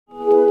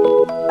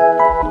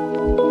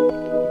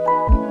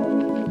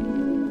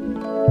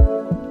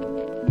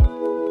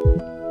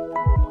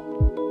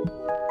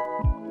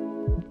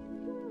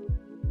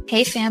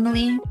Hey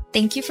family,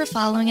 thank you for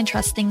following and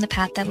trusting the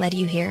path that led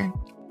you here.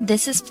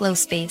 This is Flow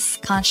Space,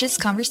 Conscious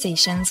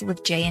Conversations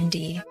with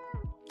J&D.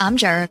 I'm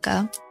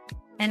Jerica.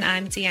 And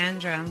I'm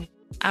Deandra.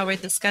 Our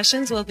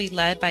discussions will be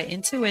led by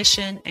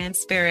intuition and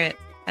spirit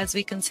as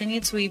we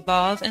continue to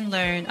evolve and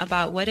learn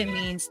about what it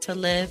means to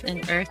live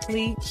an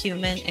earthly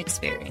human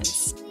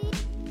experience.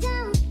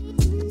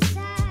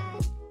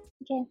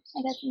 Okay,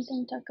 I got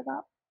something to talk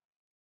about.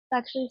 It's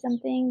actually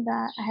something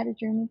that I had a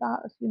dream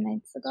about a few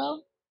nights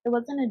ago. It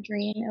wasn't a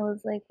dream, it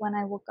was like when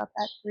I woke up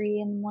at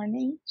 3 in the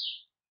morning.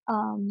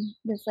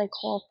 This like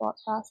whole thought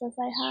process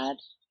I had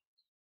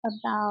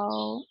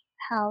about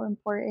how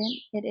important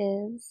it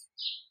is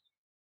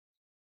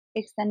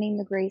extending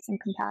the grace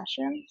and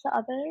compassion to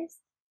others.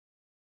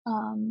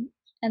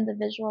 And the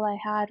visual I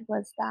had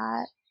was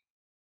that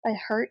a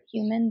hurt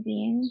human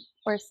being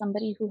or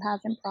somebody who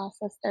hasn't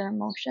processed their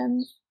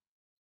emotions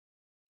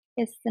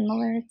is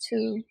similar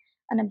to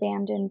an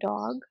abandoned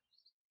dog.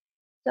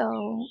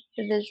 So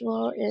the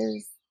visual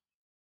is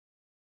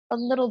a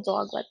little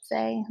dog, let's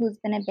say, who's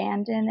been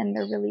abandoned and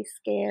they're really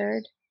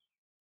scared,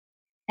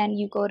 and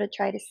you go to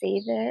try to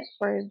save it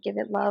or give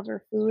it love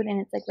or food, and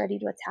it's like ready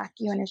to attack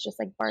you, and it's just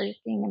like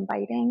barking and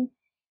biting.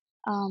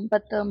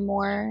 But the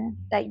more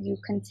that you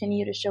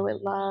continue to show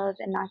it love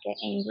and not get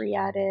angry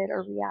at it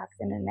or react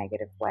in a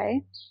negative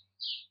way,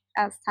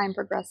 as time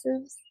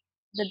progresses,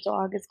 the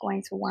dog is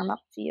going to warm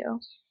up to you.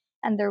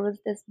 And there was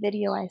this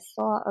video I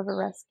saw of a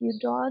rescued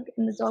dog,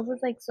 and the dog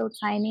was like so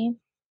tiny.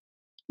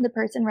 The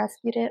person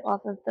rescued it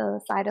off of the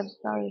side of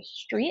the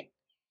street,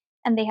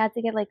 and they had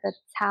to get like a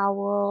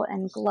towel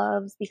and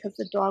gloves because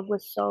the dog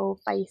was so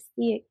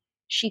feisty,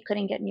 she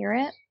couldn't get near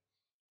it.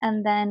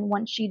 And then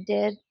once she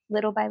did,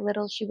 little by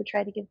little, she would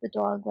try to give the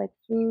dog like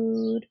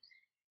food.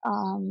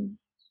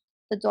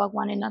 The dog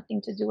wanted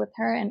nothing to do with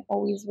her and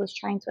always was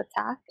trying to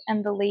attack.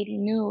 And the lady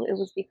knew it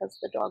was because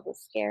the dog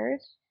was scared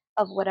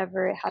of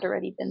whatever it had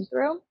already been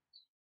through.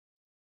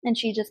 And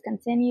she just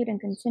continued and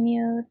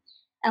continued.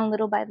 And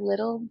little by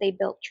little, they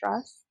built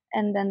trust.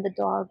 And then the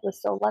dog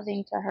was so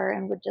loving to her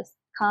and would just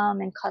come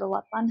and cuddle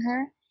up on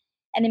her.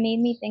 And it made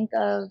me think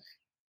of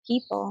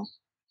people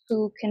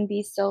who can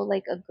be so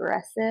like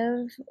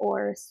aggressive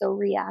or so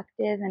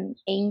reactive and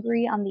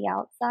angry on the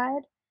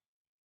outside,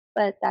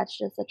 but that's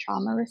just a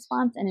trauma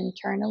response, and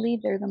internally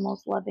they're the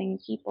most loving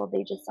people.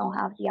 They just don't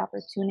have the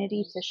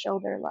opportunity to show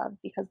their love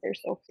because they're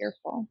so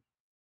fearful.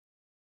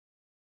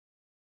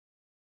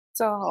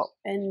 So,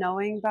 in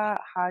knowing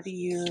that, how do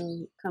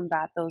you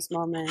combat those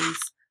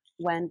moments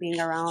when being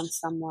around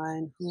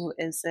someone who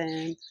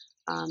isn't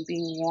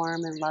being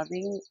warm and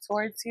loving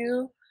towards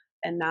you,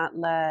 and not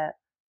let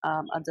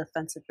a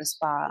defensive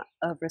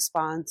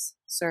response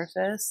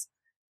surface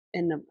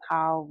in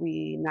how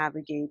we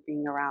navigate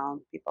being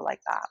around people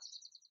like that?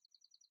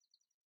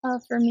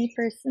 For me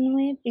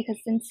personally, because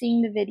since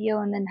seeing the video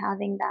and then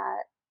having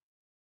that,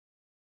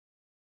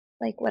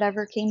 like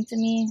whatever came to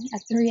me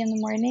at 3 in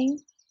the morning,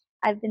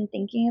 I've been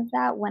thinking of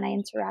that when I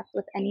interact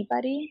with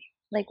anybody,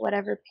 like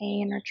whatever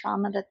pain or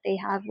trauma that they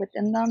have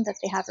within them that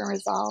they haven't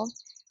resolved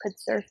could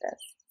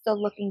surface. So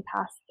looking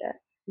past it.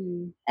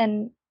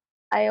 And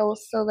I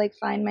also like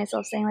find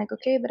myself saying like,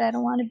 okay, but I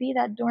don't want to be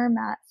that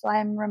doormat. So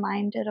I'm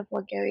reminded of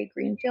what Gary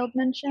Greenfield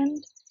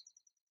mentioned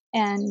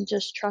and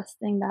just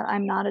trusting that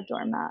I'm not a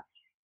doormat.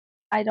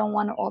 I don't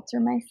want to alter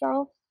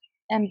myself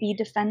and be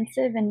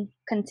defensive and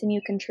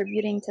continue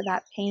contributing to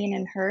that pain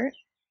and hurt.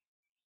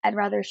 I'd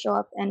rather show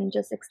up and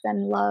just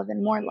extend love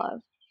and more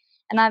love.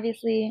 And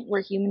obviously,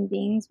 we're human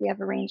beings, we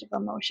have a range of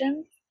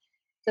emotions.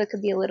 So it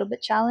could be a little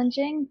bit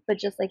challenging, but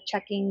just like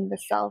checking the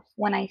self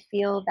when I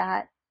feel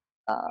that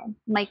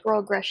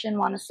microaggression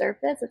want to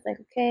surface, it's like,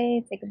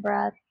 okay, take a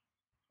breath,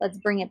 let's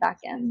bring it back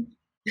in.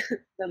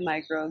 The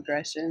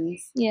microaggressions.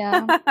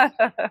 Yeah.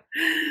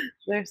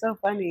 They're so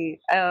funny.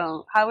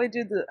 How would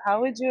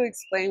you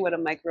explain what a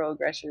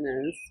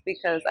microaggression is?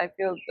 Because I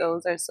feel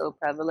those are so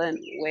prevalent,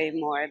 way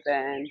more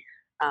than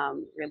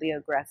really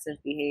aggressive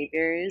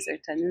behaviors or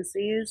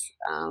tendencies.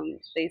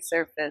 They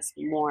surface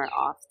more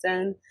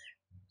often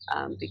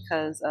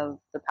because of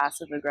the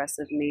passive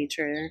aggressive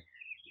nature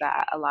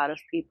that a lot of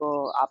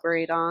people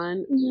operate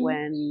on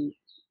when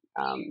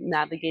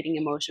navigating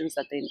emotions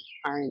that they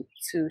aren't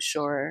too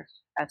sure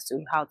as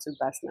to how to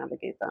best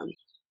navigate them.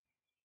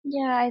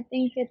 Yeah, I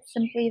think it's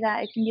simply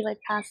that it can be like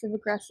passive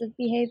aggressive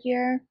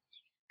behavior,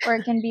 or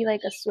it can be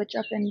like a switch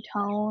up in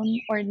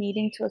tone or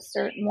needing to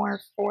assert more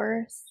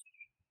force.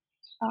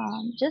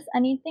 Just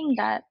anything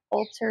that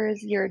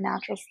alters your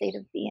natural state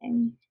of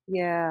being.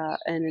 Yeah,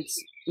 and it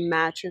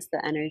matches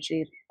the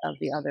energy of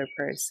the other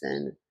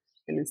person.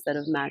 And instead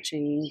of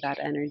matching that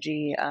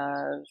energy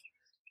of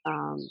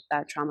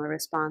that trauma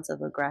response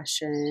of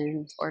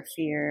aggression or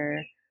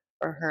fear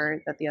or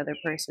hurt that the other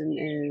person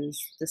is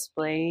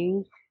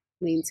displaying,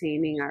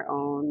 maintaining our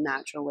own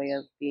natural way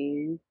of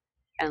being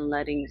and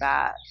letting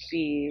that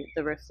be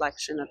the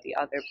reflection of the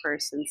other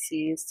person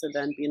sees, to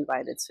then be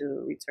invited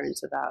to return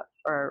to that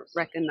or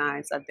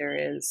recognize that there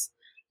is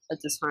a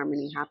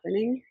disharmony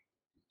happening.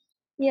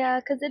 Yeah,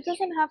 because it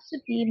doesn't have to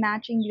be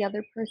matching the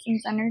other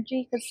person's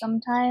energy, because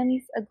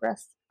sometimes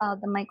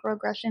the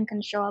microaggression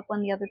can show up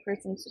when the other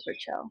person's super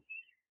chill.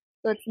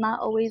 So it's not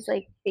always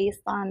like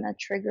based on a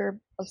trigger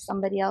of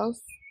somebody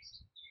else,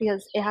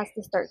 because it has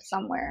to start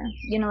somewhere.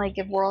 You know, like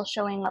if we're all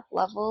showing up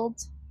leveled,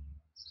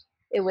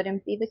 it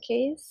wouldn't be the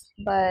case.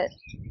 But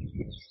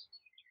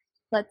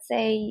let's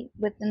say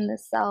within the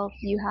self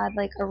you had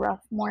like a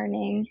rough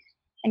morning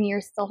and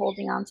you're still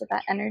holding on to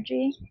that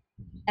energy,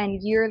 and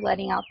you're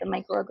letting out the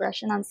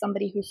microaggression on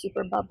somebody who's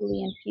super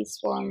bubbly and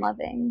peaceful and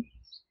loving.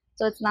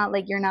 So it's not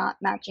like you're not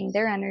matching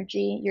their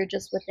energy, you're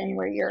just within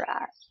where you're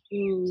at.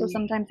 So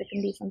sometimes it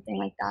can be something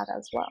like that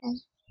as well.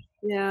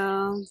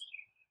 Yeah.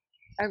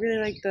 I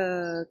really like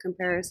the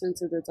comparison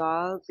to the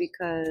dog,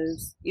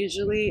 because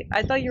usually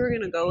I thought you were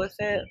going to go with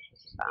it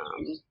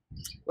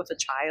with a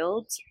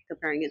child,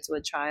 comparing it to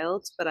a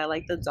child, but I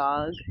like the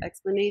dog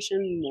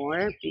explanation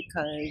more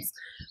because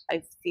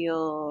I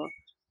feel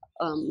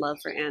love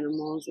for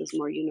animals is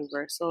more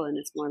universal, and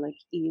it's more like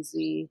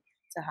easy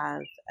to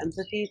have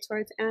empathy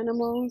towards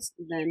animals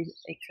than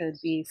it could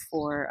be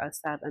for us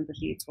to have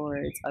empathy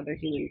towards other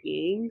human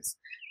beings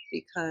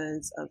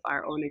because of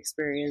our own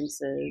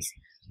experiences.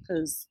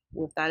 Because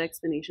with that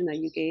explanation that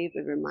you gave,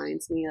 it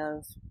reminds me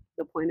of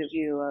the point of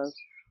view of,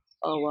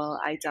 oh,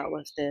 well, I dealt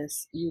with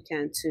this, you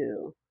can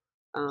too,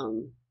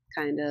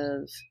 kind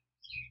of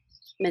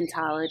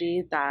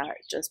mentality that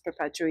just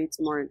perpetuates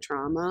more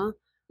trauma.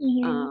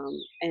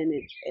 And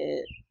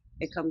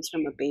it comes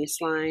from a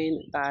baseline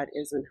that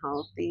isn't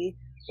healthy.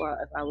 Well,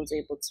 if I was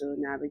able to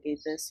navigate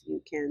this,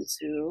 you can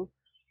too,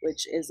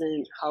 which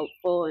isn't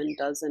helpful and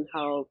doesn't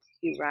help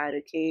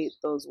eradicate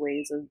those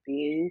ways of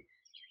being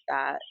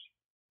that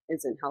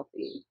isn't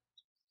healthy.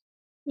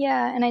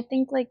 Yeah, and I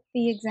think like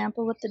the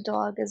example with the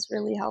dog is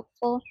really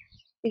helpful,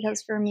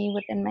 because for me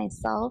within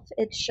myself,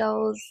 it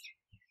shows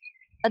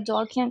a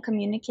dog can't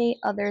communicate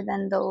other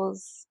than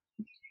those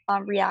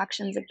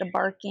reactions, like the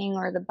barking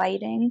or the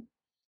biting,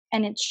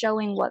 and it's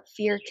showing what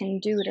fear can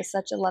do to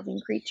such a loving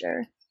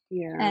creature.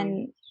 Yeah.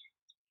 And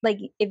like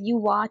if you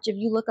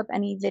look up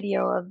any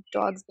video of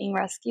dogs being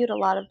rescued, a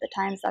lot of the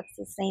times that's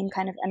the same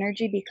kind of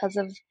energy because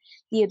of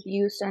the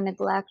abuse or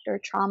neglect or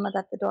trauma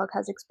that the dog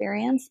has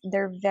experienced.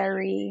 They're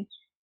very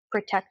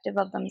protective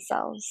of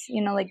themselves,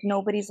 you know, like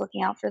nobody's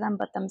looking out for them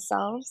but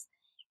themselves.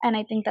 And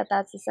I think that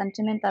that's a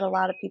sentiment that a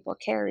lot of people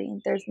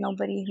carry. There's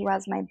nobody who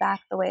has my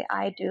back the way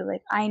I do.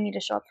 Like, I need to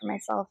show up for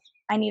myself,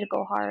 I need to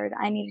go hard,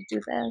 I need to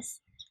do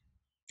this.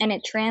 And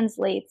it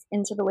translates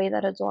into the way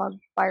that a dog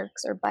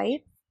barks or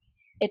bites.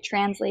 It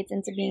translates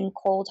into being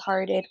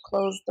cold-hearted,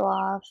 closed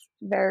off,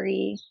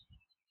 very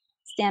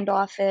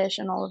standoffish,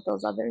 and all of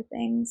those other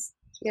things.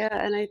 Yeah,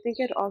 and I think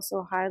it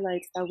also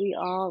highlights that we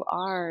all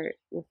are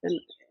within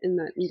in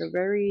the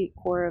very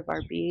core of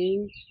our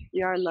being,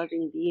 we are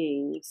loving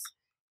beings.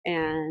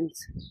 And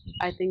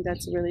I think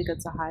that's really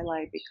good to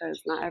highlight,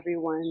 because not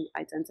everyone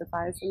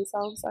identifies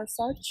themselves as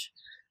such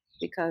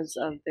because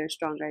of their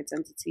strong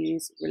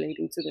identities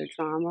relating to their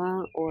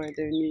trauma or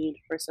their need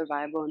for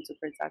survival and to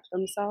protect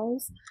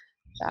themselves.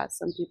 That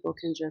some people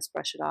can just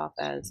brush it off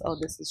as, oh,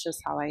 this is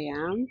just how I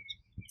am,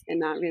 and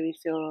not really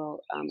feel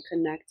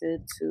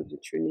connected to the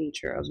true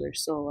nature of their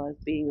soul as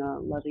being a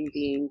loving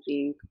being,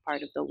 being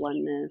part of the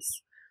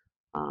oneness.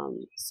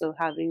 So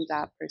having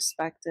that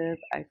perspective,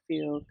 I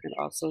feel, can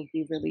also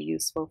be really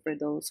useful for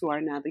those who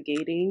are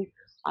navigating,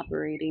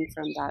 operating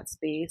from that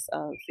space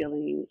of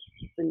feeling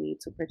the need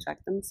to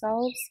protect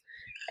themselves,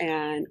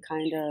 and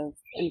kind of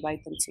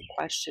invite them to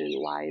question,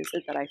 why is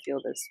it that I feel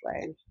this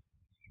way?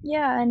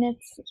 Yeah, and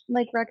it's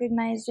like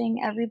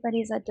recognizing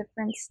everybody's at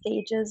different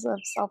stages of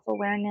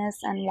self-awareness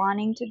and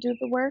wanting to do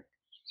the work,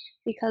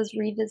 because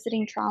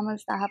revisiting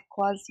traumas that have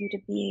caused you to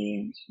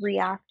be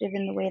reactive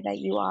in the way that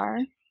you are,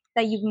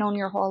 that you've known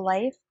your whole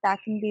life, that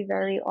can be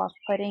very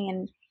off-putting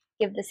and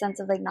give the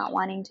sense of like not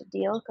wanting to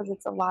deal, because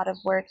it's a lot of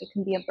work. It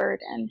can be a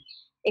burden.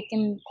 It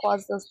can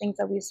cause those things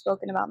that we've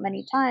spoken about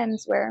many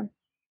times, where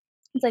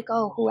it's like,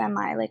 oh, who am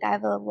I? Like, I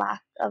have a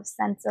lack of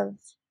sense of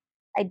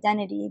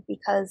identity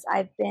because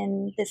I've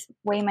been this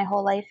way my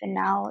whole life, and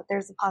now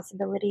there's a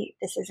possibility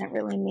this isn't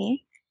really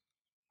me.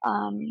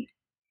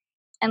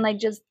 And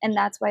like and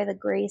that's why the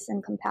grace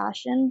and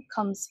compassion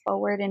comes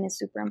forward and is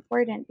super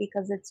important,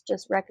 because it's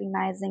just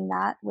recognizing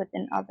that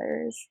within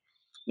others.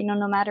 You know,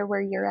 no matter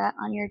where you're at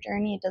on your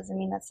journey, it doesn't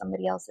mean that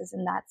somebody else is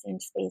in that same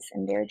space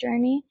in their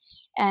journey.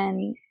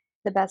 And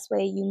the best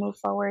way you move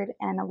forward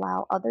and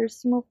allow others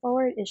to move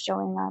forward is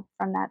showing up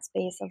from that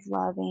space of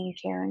loving,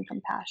 care, and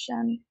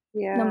compassion.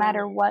 Yeah. No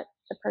matter what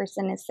the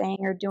person is saying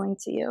or doing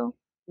to you.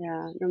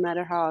 Yeah, no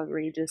matter how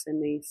outrageous it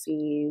may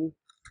seem,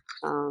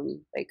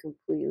 like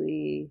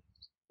completely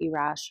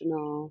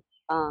irrational.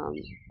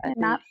 And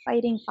not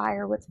fighting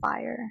fire with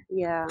fire.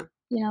 Yeah.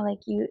 You know, like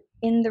you,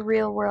 in the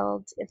real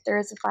world, if there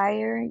is a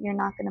fire, you're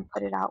not going to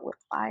put it out with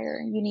fire.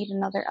 You need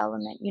another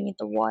element. You need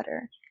the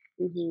water.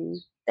 Mm-hmm.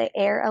 The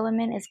air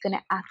element is going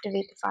to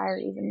activate the fire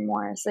even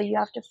more. So you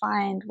have to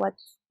find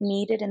what's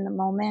needed in the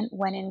moment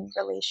when in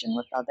relation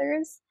with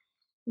others.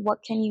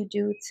 What can you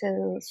do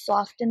to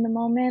soften the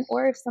moment?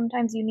 Or if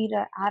sometimes you need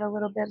to add a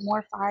little bit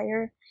more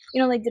fire,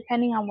 like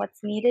depending on what's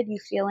needed, you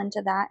feel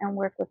into that and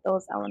work with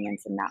those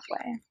elements in that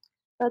way.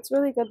 That's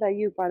really good that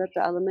you brought up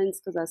the elements,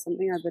 because that's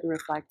something I've been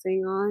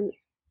reflecting on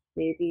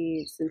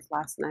maybe since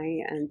last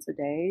night and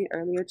today,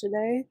 earlier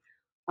today,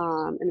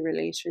 in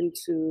relation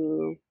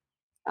to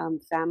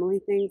family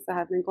things that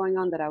have been going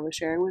on that I was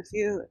sharing with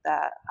you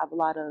that have a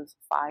lot of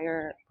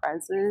fire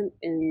present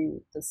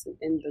in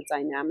the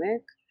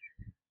dynamic,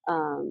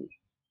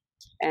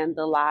 and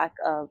the lack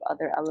of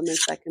other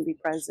elements that can be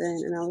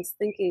present. And I was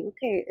thinking,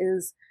 okay,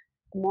 is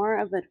more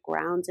of a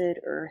grounded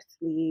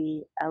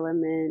earthly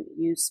element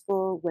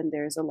useful when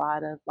there's a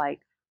lot of like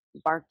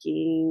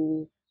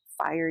barking,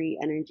 fiery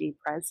energy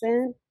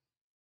present?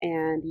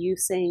 And you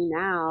saying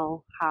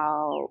now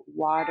how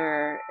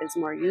water is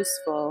more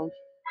useful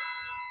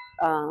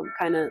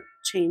kind of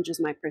changes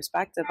my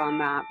perspective on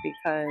that,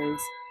 because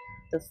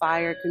the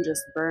fire can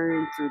just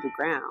burn through the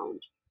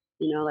ground,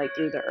 like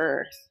through the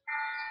earth.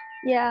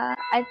 Yeah,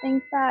 I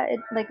think that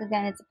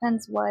again, it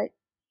depends what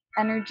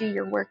energy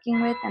you're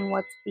working with and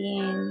what's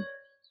being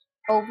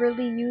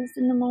overly used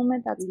in the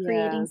moment that's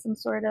creating some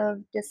sort of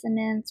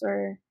dissonance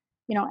or,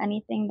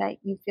 anything that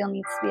you feel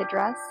needs to be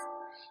addressed.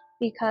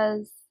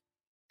 Because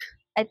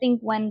I think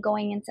when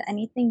going into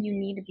anything, you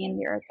need to be in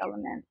the earth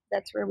element.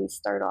 That's where we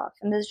start off.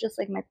 And this is just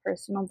like my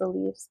personal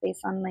beliefs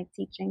based on like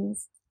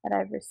teachings that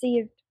I've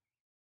received.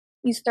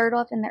 You start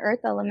off in the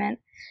earth element,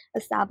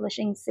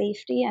 establishing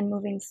safety and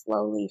moving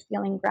slowly,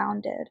 feeling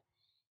grounded.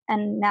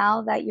 And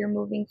now that you're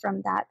moving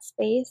from that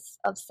space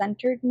of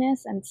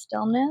centeredness and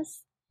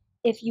stillness,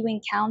 if you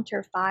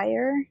encounter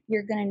fire,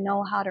 you're going to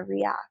know how to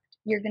react.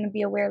 You're going to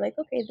be aware, like,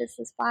 okay, this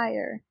is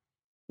fire.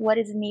 What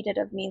is needed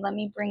of me? Let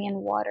me bring in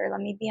water. Let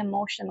me be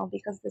emotional,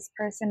 because this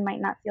person might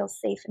not feel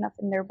safe enough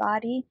in their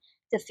body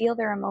to feel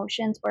their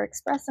emotions or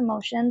express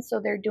emotions.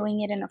 So they're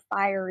doing it in a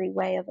fiery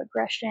way of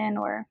aggression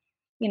or,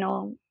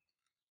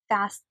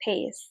 fast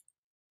pace.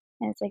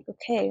 And it's like,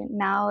 okay,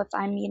 now if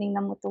I'm meeting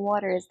them with the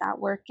water, is that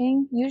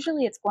working?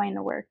 Usually it's going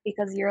to work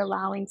because you're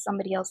allowing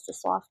somebody else to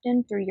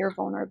soften through your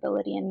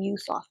vulnerability and you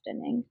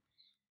softening.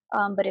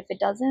 But if it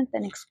doesn't,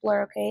 then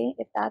explore, okay,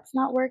 if that's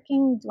not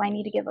working, do I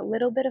need to give a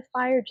little bit of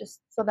fire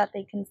just so that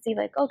they can see,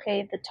 like,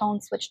 okay, the tone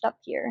switched up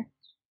here.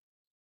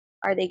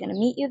 Are they going to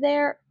meet you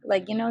there?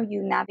 Like, you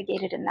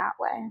navigate it in that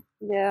way.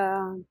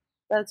 Yeah,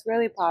 that's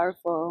really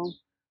powerful.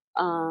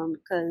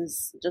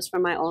 Because just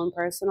from my own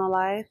personal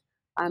life,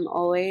 I'm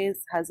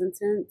always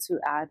hesitant to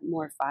add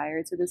more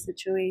fire to the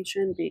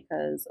situation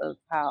because of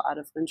how out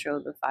of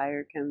control the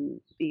fire can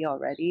be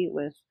already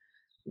with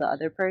the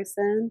other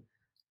person.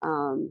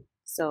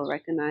 So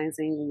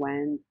recognizing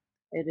when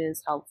it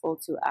is helpful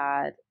to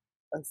add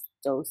a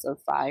dose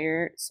of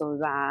fire so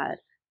that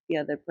the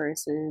other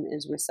person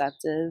is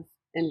receptive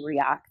and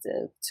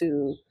reactive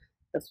to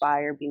the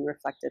fire being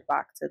reflected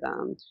back to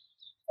them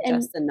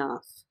And just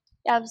enough.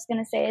 I was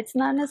going to say, it's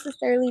not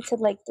necessarily to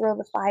like throw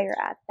the fire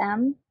at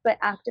them, but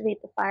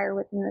activate the fire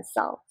within the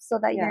self so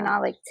that you're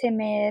not like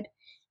timid.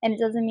 And it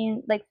doesn't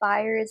mean like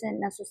fire isn't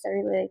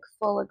necessarily like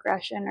full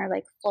aggression or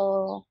like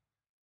full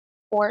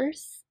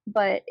force,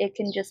 but it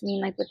can just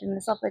mean like within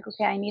the self, like,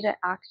 okay, I need to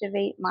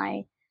activate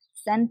my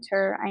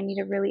center. I need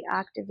to really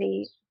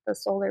activate the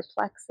solar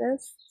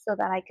plexus so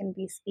that I can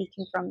be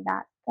speaking from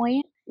that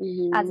point,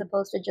 as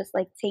opposed to just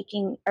like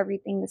taking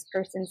everything this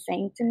person's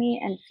saying to me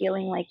and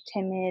feeling like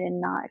timid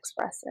and not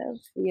expressive.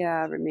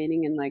 Yeah,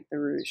 remaining in like the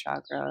root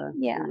chakra.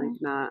 Yeah. And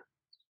like not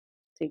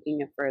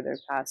taking it further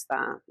past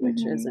that,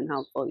 which isn't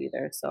helpful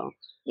either. So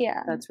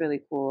yeah, that's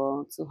really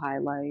cool to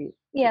highlight.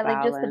 yeah,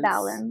 like just the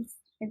balance.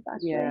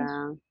 Exactly.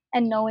 Yeah.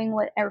 And knowing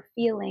what or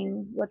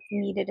feeling what's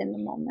needed in the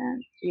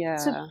moment. Yeah.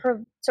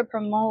 To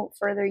promote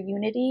further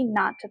unity,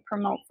 not to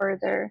promote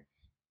further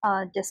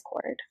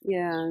discord.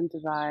 Yeah, and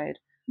divide.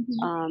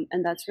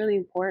 And that's really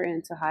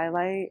important to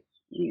highlight,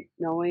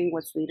 knowing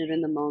what's needed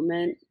in the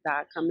moment,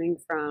 that coming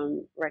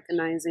from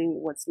recognizing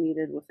what's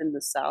needed within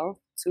the self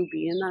to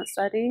be in that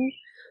setting.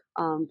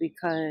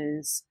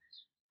 Because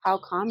how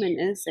common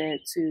is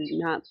it to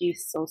not be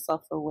so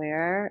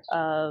self-aware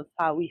of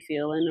how we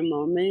feel in a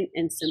moment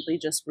and simply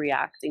just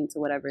reacting to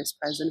whatever is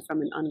present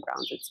from an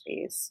ungrounded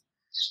space?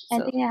 I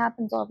think it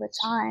happens all the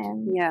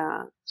time.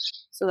 Yeah.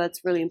 So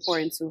that's really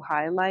important to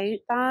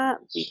highlight that,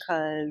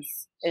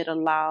 because it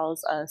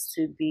allows us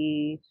to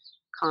be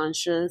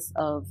conscious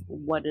of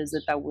what is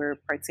it that we're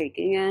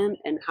partaking in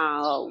and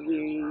how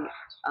we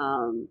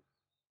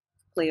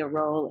play a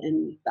role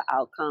in the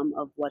outcome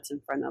of what's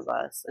in front of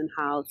us, and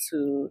how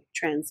to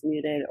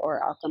transmute it or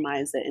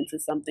alchemize it into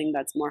something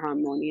that's more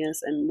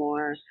harmonious and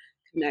more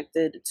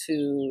connected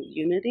to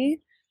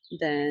unity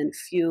than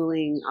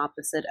fueling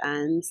opposite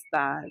ends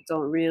that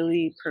don't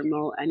really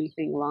promote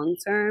anything long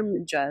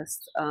term,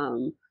 just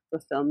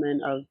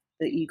fulfillment of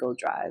the ego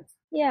drive.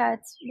 Yeah,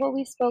 it's what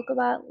we spoke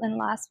about in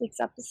last week's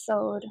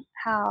episode,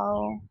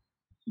 how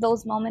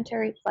those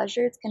momentary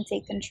pleasures can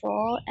take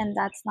control, and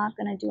that's not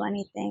going to do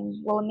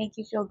anything. Will it make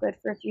you feel good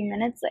for a few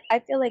minutes? Like, I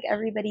feel like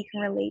everybody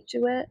can relate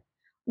to it.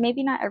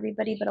 Maybe not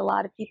everybody, but a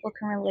lot of people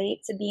can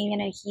relate to being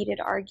in a heated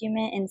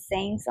argument and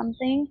saying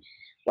something,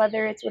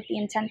 whether it's with the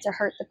intent to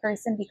hurt the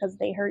person because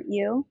they hurt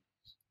you,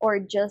 or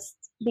just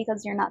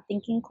because you're not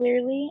thinking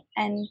clearly,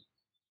 and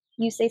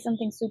you say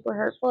something super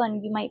hurtful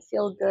and you might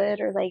feel good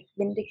or like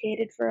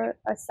vindicated for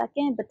a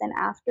second, but then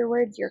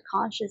afterwards your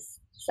conscious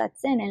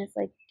sets in and it's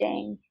like,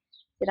 dang,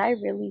 did I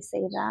really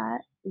say that?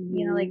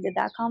 You know, like, did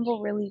that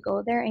convo really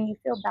go there? And you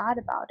feel bad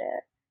about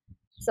it.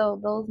 So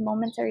those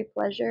momentary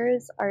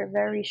pleasures are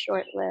very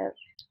short lived.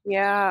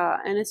 Yeah,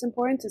 and it's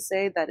important to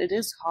say that it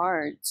is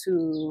hard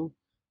to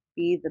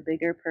be the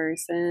bigger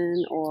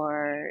person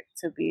or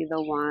to be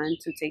the one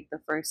to take the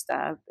first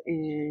step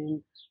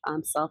in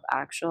self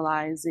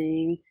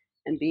actualizing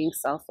and being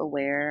self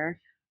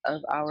aware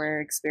of our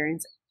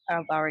experience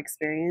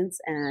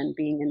and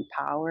being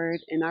empowered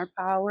in our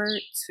power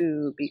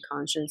to be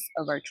conscious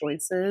of our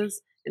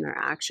choices and our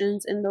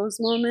actions in those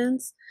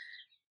moments,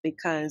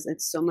 because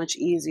it's so much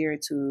easier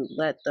to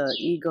let the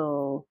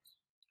ego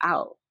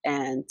out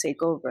and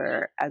take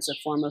over as a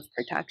form of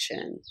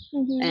protection.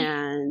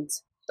 And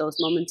those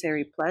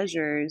momentary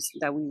pleasures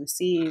that we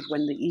receive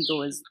when the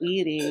ego is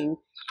leading,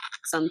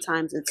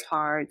 sometimes it's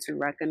hard to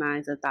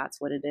recognize that that's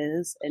what it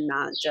is and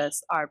not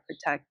just our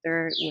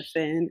protector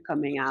within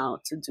coming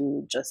out to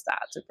do just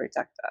that, to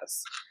protect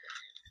us,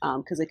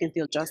 because it can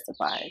feel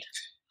justified.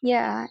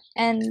 Yeah,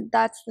 and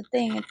that's the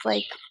thing. It's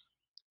like,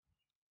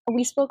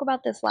 we spoke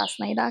about this last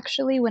night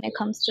actually, when it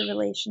comes to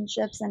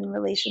relationships and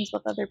relations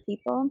with other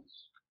people.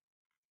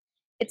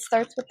 It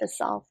starts with the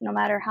self. No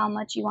matter how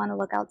much you want to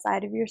look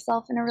outside of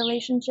yourself in a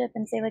relationship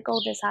and say like,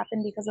 oh, this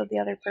happened because of the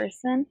other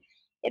person,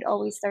 it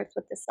always starts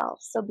with the self.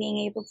 So being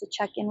able to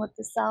check in with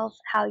the self,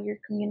 how you're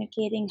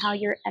communicating, how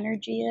your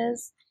energy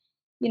is.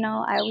 You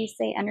know, I always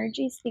say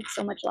energy speaks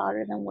so much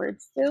louder than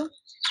words do.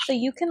 So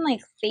you can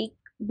like fake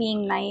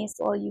being nice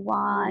all you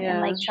want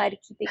and like try to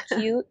keep it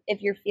cute.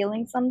 If you're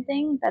feeling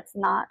something that's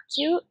not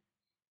cute,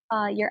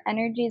 your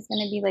energy is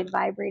going to be like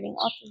vibrating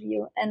off of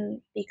you.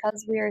 And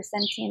because we are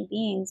sentient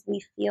beings,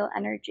 we feel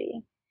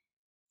energy.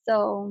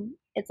 So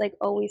it's like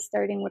always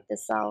starting with the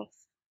self,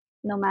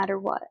 no matter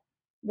what.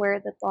 Where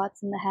are the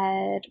thoughts in the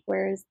head?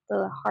 Where's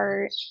the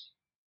heart?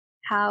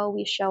 How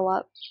we show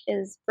up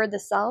is for the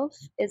self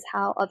is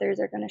how others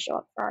are going to show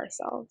up for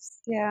ourselves.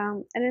 Yeah,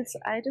 and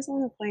I just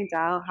want to point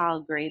out how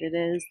great it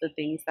is, the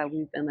things that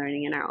we've been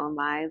learning in our own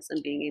lives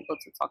and being able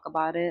to talk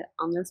about it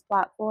on this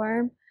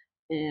platform,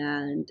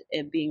 and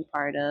it being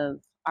part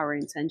of our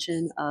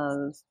intention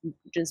of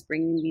just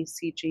bringing these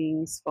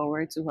teachings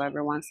forward to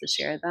whoever wants to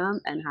share them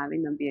and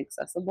having them be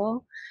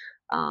accessible.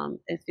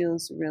 It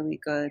feels really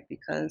good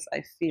because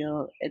I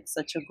feel it's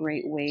such a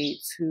great way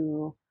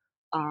to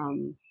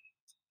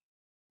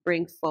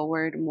bring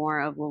forward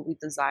more of what we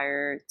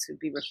desire to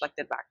be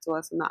reflected back to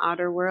us in the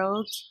outer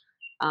world,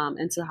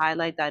 and to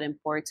highlight that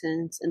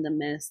importance in the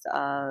midst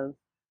of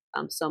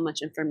so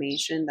much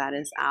information that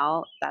is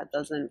out that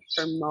doesn't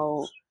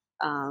promote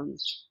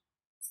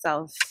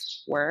self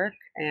work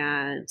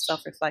and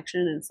self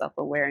reflection and self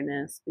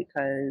awareness.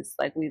 Because,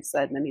 like we've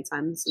said many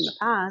times in the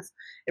past,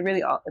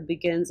 it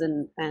begins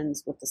and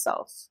ends with the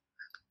self.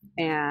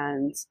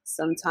 And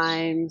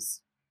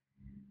sometimes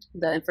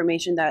the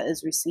information that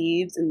is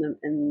received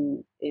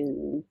in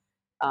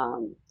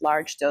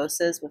large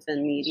doses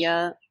within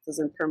media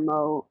doesn't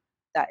promote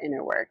that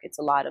inner work. It's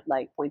a lot of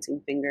like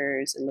pointing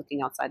fingers and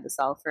looking outside the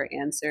self for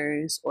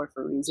answers or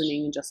for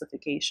reasoning and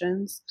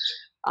justifications.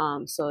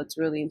 So it's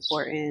really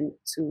important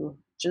to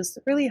just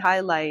really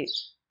highlight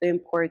the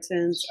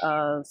importance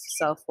of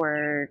self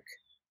work,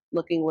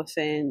 looking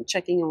within,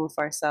 checking in with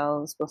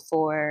ourselves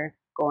before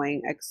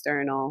going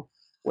external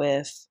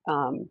with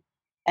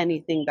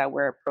anything that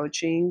we're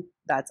approaching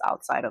that's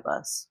outside of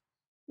us.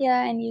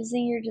 Yeah, and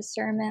using your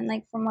discernment,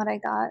 like from what I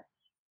got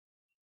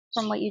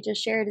from what you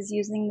just shared, is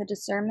using the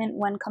discernment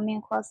when coming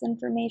across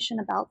information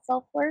about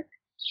self-work,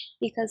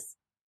 because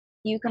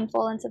you can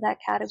fall into that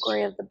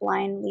category of the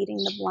blind leading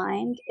the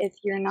blind if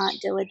you're not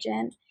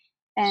diligent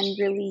and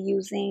really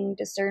using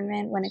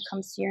discernment when it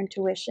comes to your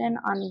intuition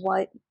on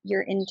what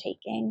you're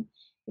intaking.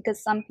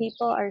 Because some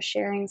people are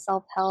sharing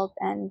self-help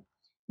and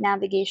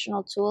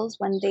navigational tools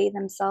when they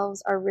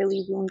themselves are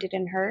really wounded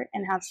and hurt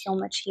and have so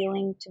much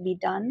healing to be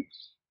done,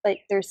 but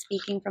they're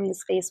speaking from the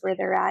space where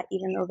they're at,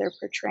 even though they're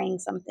portraying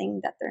something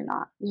that they're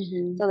not.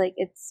 So like,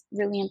 it's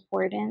really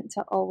important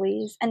to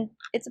always, and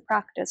it's a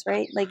practice,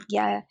 right? Like,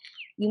 yeah,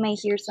 you may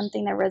hear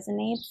something that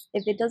resonates.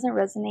 If it doesn't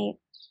resonate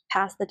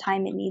past the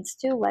time it needs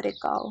to, let it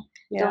go.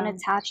 Don't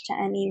attach to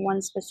any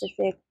one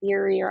specific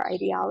theory or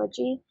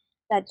ideology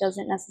that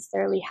doesn't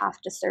necessarily have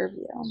to serve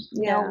you.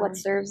 Know what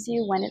serves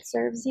you when it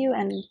serves you,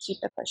 and keep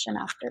it pushing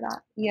after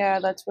that. Yeah,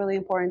 that's really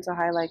important to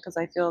highlight, because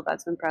I feel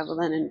that's been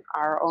prevalent in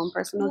our own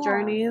personal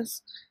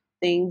journeys.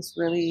 Things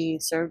really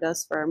served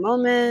us for a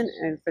moment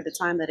and for the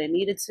time that it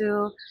needed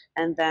to,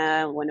 and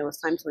then when it was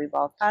time to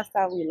evolve past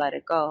that, we let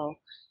it go.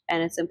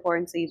 And it's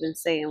important to even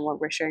say in what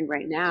we're sharing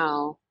right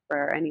now,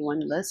 for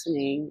anyone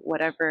listening,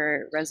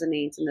 whatever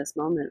resonates in this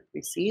moment,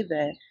 receive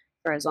it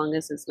for as long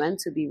as it's meant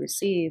to be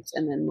received,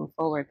 and then move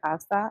forward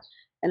past that.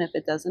 And if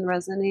it doesn't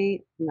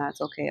resonate, then that's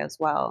okay as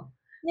well.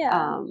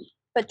 Yeah.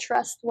 But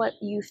trust what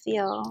you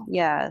feel.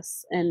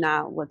 Yes, and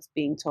not what's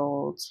being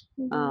told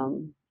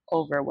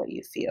over what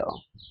you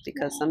feel.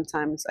 Because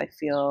sometimes I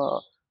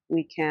feel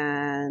we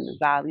can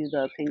value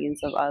the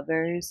opinions of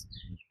others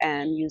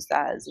and use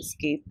that as a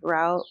escape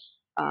route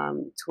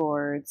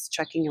towards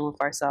checking in with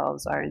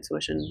ourselves, our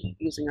intuition,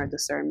 using our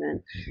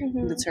discernment,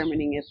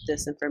 determining if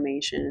this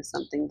information is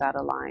something that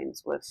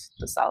aligns with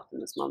the self in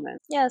this moment.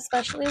 Yeah,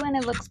 especially when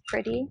it looks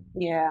pretty.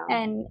 Yeah.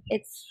 And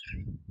it's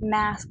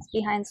masked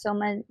behind so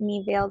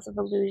many veils of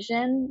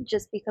illusion,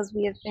 just because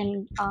we have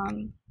been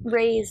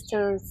raised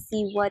to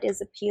see what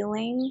is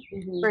appealing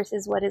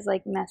versus what is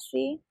like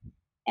messy.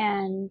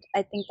 And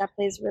I think that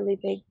plays really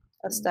big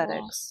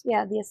aesthetics.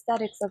 Yeah, the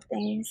aesthetics of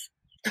things.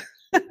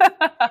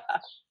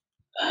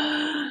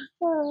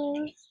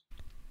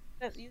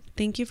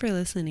 Thank you for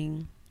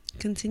listening.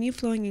 Continue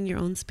flowing in your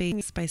own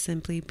space by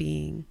simply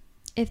being.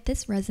 If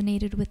this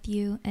resonated with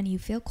you and you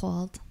feel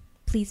called,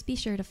 please be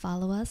sure to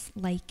follow us,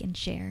 like, and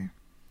share.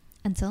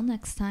 Until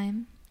next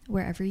time,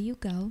 wherever you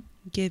go,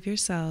 give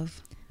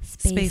yourself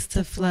space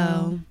to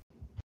flow.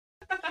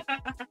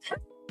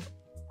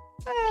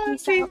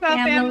 Peace out,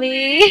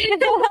 family.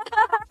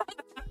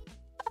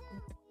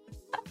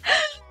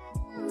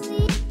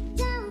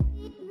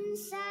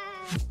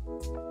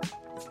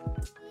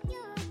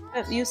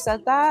 You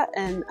said that,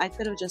 and I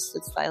could have just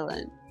stood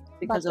silent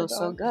because it was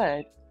so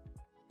good.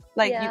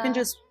 Like, you can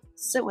just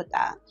sit with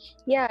that.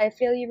 Yeah, I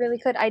feel you really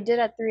could. I did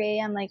at 3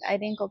 a.m. Like, I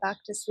didn't go back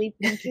to sleep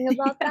thinking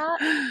about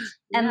that.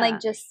 And like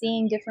just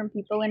seeing different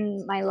people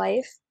in my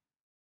life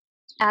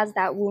as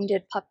that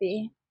wounded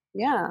puppy.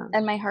 Yeah.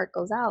 And my heart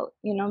goes out,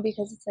 you know,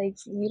 because it's like,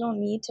 you don't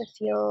need to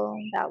feel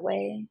that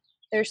way.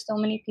 There's so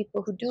many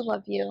people who do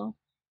love you.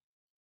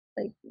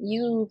 Like,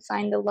 you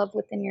find the love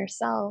within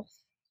yourself,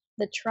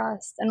 the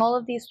trust, and all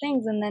of these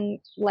things, and then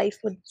life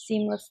would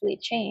seamlessly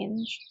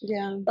change.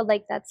 Yeah. But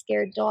like that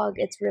scared dog,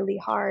 it's really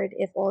hard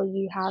if all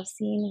you have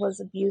seen was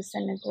abuse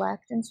and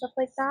neglect and stuff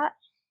like that.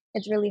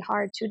 It's really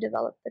hard to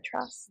develop the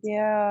trust.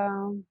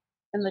 Yeah.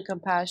 And the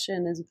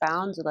compassion is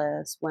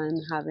boundless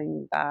when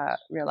having that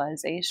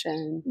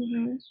realization,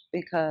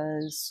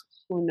 because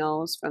who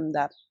knows from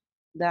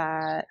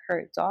that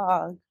hurt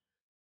dog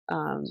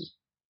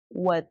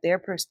what their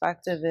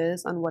perspective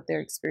is on what they're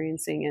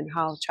experiencing and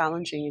how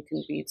challenging it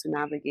can be to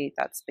navigate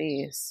that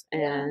space.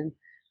 And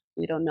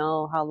we don't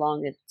know how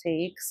long it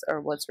takes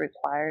or what's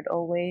required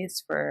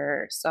always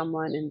for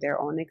someone in their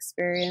own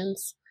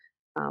experience,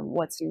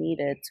 what's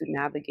needed to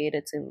navigate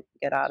it, to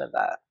get out of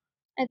that.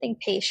 I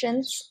think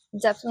patience,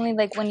 definitely,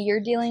 like when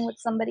you're dealing with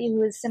somebody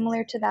who is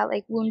similar to that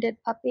like wounded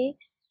puppy,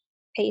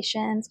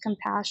 patience,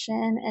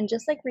 compassion, and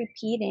just like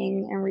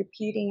repeating and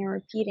repeating and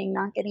repeating,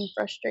 not getting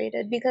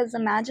frustrated. Because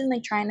imagine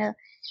like trying to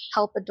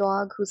help a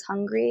dog who's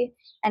hungry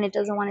and it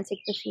doesn't want to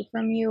take the food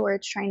from you, or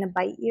it's trying to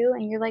bite you,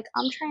 and you're like,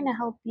 I'm trying to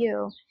help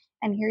you,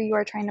 and here you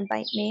are trying to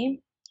bite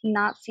me,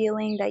 not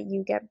feeling that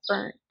you get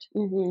burnt.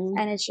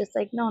 And it's just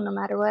like, no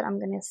matter what, I'm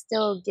going to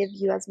still give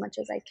you as much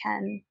as I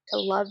can to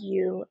love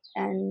you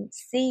and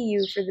see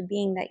you for the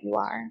being that you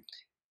are.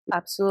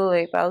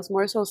 Absolutely. But I was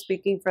more so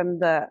speaking from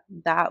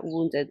that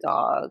wounded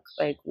dog,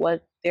 like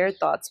what their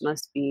thoughts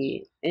must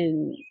be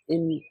in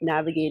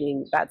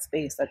navigating that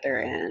space that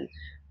they're in.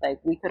 Like,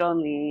 we could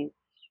only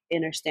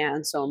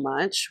understand so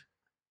much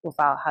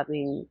without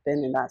having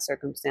been in that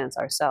circumstance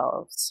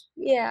ourselves.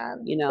 Yeah.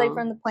 You know, like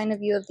from the point of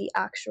view of the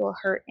actual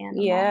hurt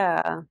animal.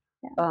 Yeah.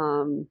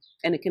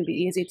 And it can be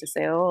easy to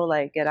say, oh,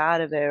 like, get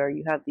out of it, or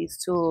you have these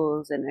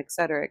tools, and et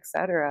cetera, et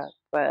cetera.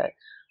 But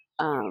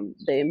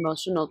the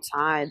emotional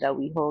tie that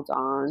we hold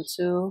on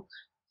to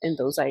in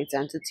those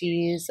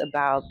identities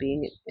about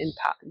being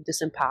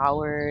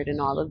disempowered and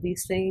all of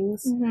these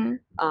things,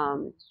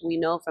 we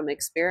know from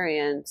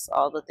experience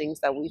all the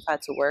things that we've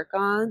had to work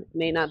on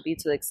may not be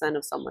to the extent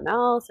of someone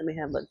else. It may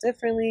have looked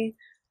differently,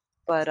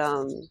 but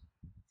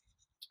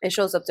it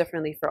shows up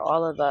differently for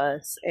all of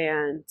us.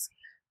 And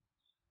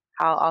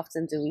how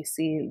often do we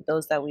see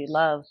those that we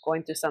love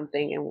going through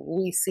something and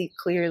we see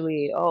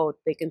clearly, oh,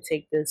 they can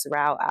take this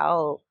route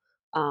out?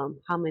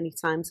 How many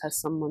times has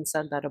someone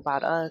said that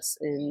about us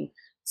in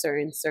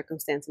certain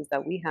circumstances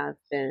that we have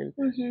been?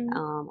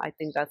 I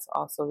think that's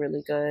also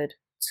really good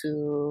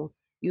to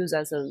use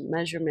as a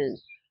measurement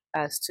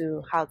as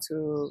to how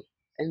to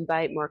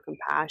invite more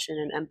compassion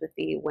and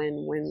empathy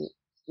when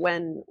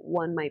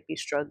one might be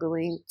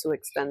struggling to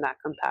extend that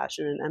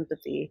compassion and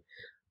empathy,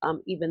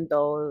 even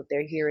though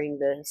they're hearing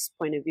this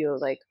point of view of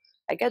like,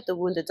 I get the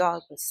wounded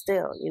dog, but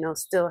still,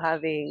 still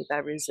having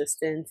that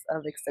resistance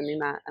of extending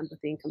that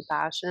empathy and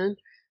compassion.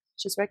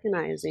 Just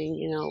recognizing,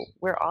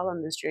 we're all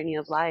on this journey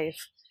of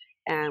life,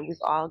 and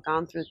we've all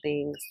gone through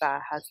things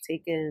that has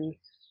taken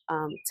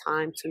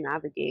time to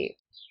navigate.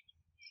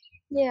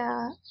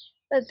 Yeah,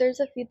 but there's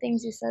a few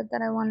things you said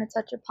that I want to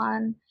touch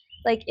upon.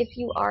 Like, if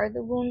you are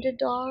the wounded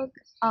dog,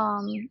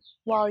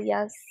 while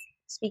yes,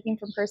 speaking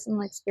from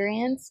personal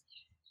experience,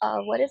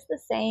 what is the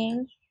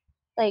saying?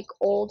 Like,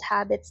 old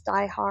habits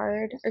die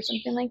hard or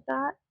something like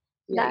that.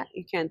 Yeah, That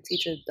you can't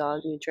teach a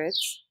dog new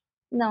tricks.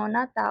 No,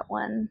 not that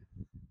one,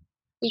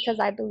 because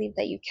I believe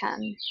that you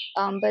can.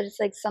 But it's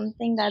like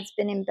something that's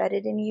been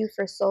embedded in you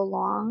for so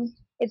long.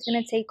 It's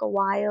gonna take a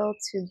while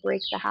to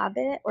break the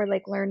habit or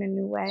like learn a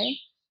new way,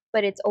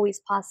 but it's always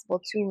possible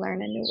to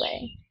learn a new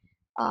way.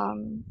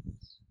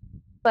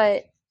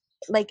 But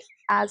like,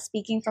 as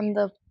speaking from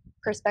the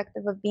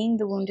perspective of being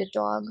the wounded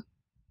dog,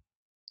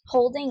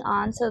 holding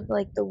on to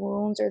like the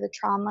wounds or the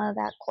trauma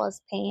that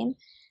caused pain,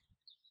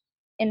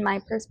 in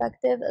my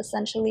perspective,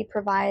 essentially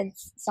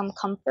provides some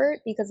comfort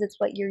because it's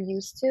what you're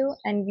used to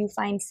and you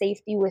find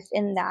safety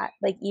within that.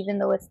 Like, even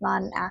though it's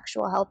not an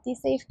actual healthy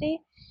safety,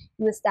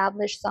 you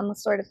establish some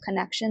sort of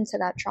connection to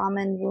that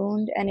trauma and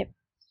wound, and it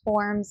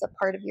forms a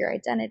part of your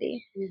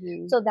identity.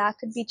 Mm-hmm. So that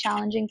could be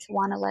challenging to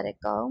want to let it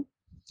go.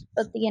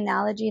 But the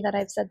analogy that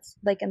I've said,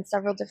 like in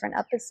several different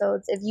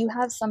episodes, if you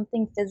have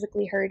something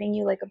physically hurting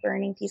you, like a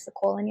burning piece of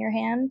coal in your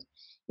hand,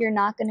 you're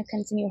not going to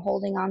continue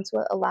holding on to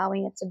it,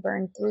 allowing it to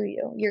burn through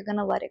you. You're going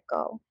to let it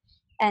go.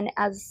 And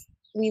as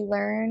we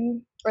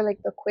learn, or like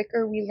the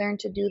quicker we learn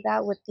to do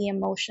that with the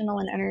emotional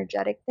and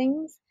energetic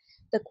things,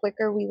 the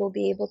quicker we will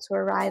be able to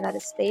arrive at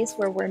a space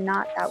where we're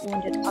not that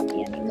wounded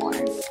puppy anymore.